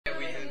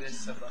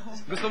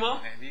Gusto mo?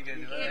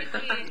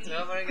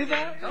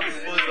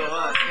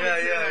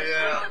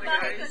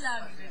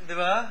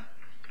 Diba?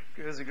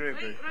 It was a great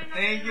birthday.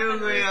 Thank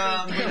you,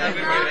 Kuya.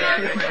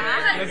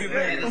 Happy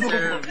birthday.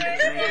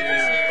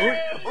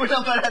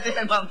 Ulang pa natin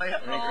ang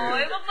mamaya.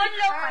 Oy,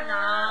 magpanlaw ka na.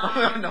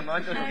 Oo naman.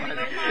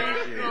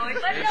 Oy,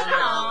 panlaw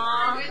na.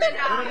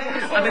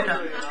 Ano na?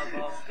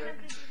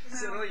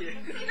 Si Roy eh.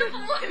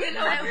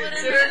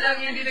 Si Roy lang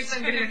hindi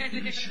nagtanggal.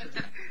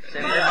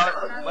 Siyempre,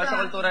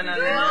 basta kultura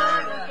natin.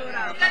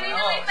 Kanina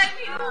may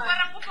time mo,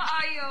 parang ko pa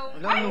ayaw.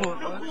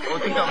 O,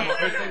 tingnan mo.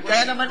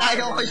 Kaya naman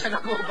ayaw ko siya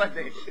nakubad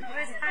eh.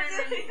 First time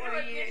in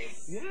 4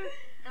 years.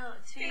 Oh,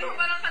 2 years.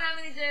 Parang ka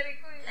namin ni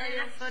Jericho eh. I did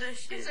a photo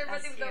shoot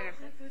last year.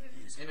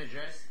 In a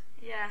dress?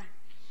 Yeah.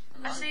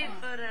 Actually,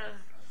 photo.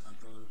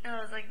 No,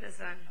 it was like this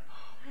one.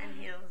 And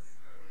heels.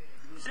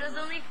 But it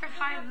was only for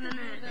 5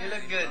 minutes. You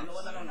look good.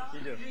 You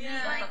do.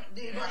 Like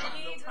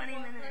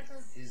 20 minutes.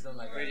 He's the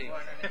like Pretty.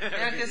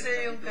 Yan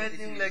kasi yung kahit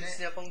yung legs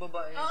niya pang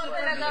babae. Oo,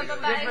 talaga,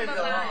 babae.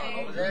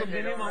 Gusto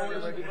bili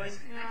mahulog na diba? I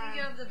think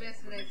you have the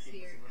best legs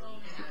here.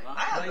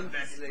 I have the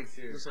best legs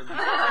here. No,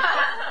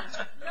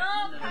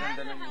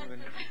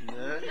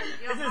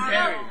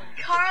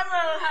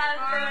 Carlo has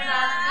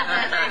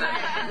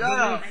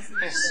the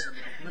best.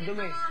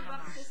 Madumi.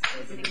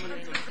 I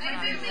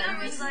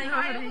was like,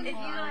 if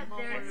you had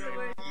Derek to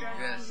wear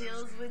dress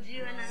heels, would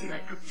you? And I was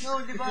like, No,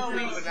 di ba?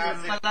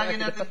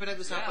 Palagi natin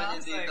pinag-usapan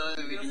niya dito.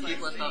 We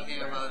keep on talking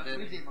about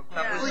it.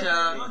 Tapos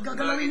siya,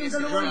 palagi niya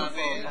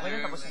sinasabi.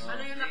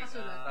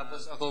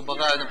 Tapos ako,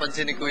 baka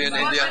napansin ni Kuya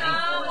na hindi ako.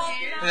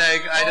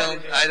 Like, I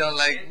don't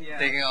like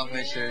taking off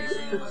my shirt.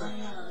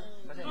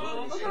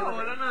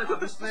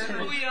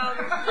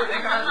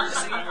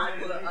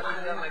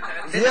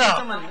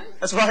 Yeah,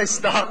 that's why I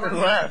stopped and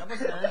left.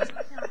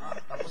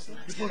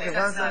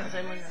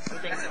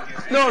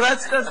 No,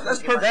 that's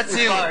perfect. That's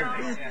you.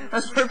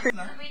 That's perfect.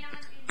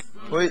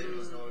 Wait.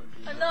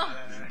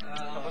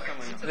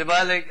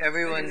 Diba, like,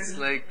 everyone's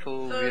like,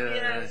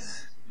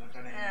 phobias.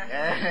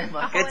 Yeah.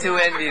 Get too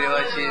envy,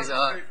 diba? She's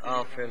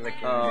all for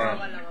looking good.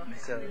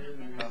 So,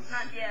 not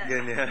yet.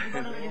 good, yeah.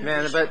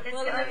 Man, but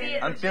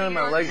I'm feeling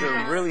my legs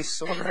are really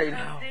sore right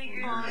now.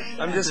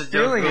 I'm just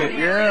feeling it.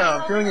 Yeah,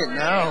 I'm feeling it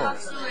now.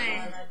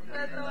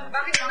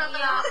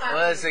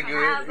 Well, it's a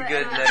good like,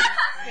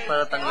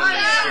 para tanggal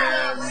ng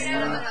stress.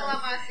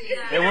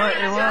 It was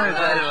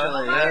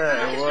actually.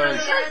 Yeah, it was.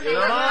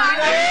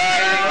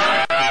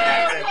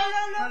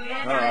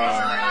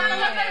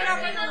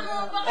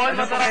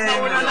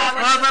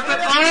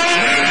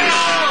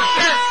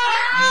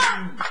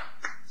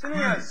 Sino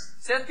yan?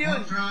 Sent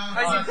yun.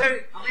 Ay, si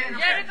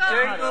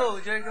Jericho.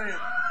 Jericho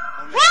yun.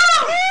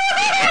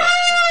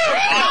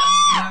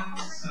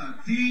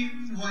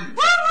 Team White. I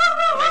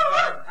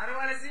don't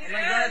wanna see this. I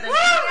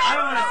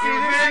don't wanna see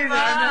this.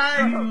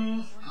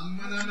 Ang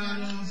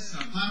mananalo sa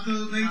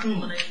battle na ito.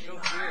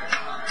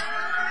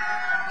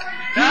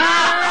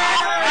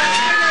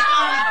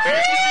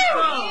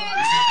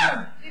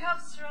 You have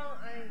strong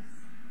eyes.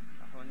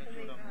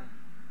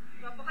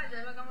 Papa ka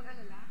dyan, wag kang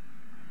mag-alala.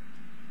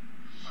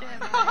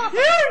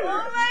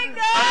 Oh my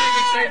God! Parang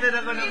excited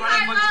ako na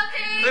parang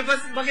Uy,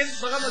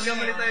 baka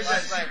magkamali tayo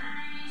dyan. Bye.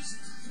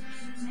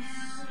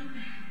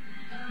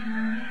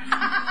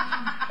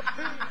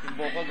 Yung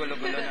boko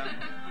gulo-gulo na.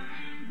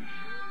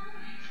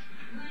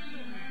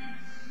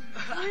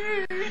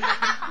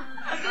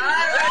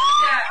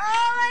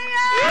 Oh my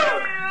God!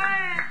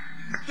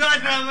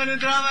 Drama na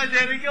drama,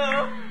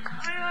 Jericho.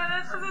 Ay, wala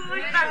sa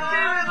susuktan ko.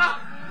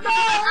 No,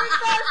 it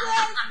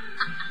doesn't!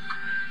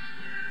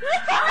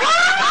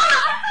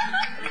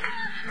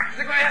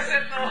 Hindi ko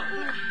i-set to.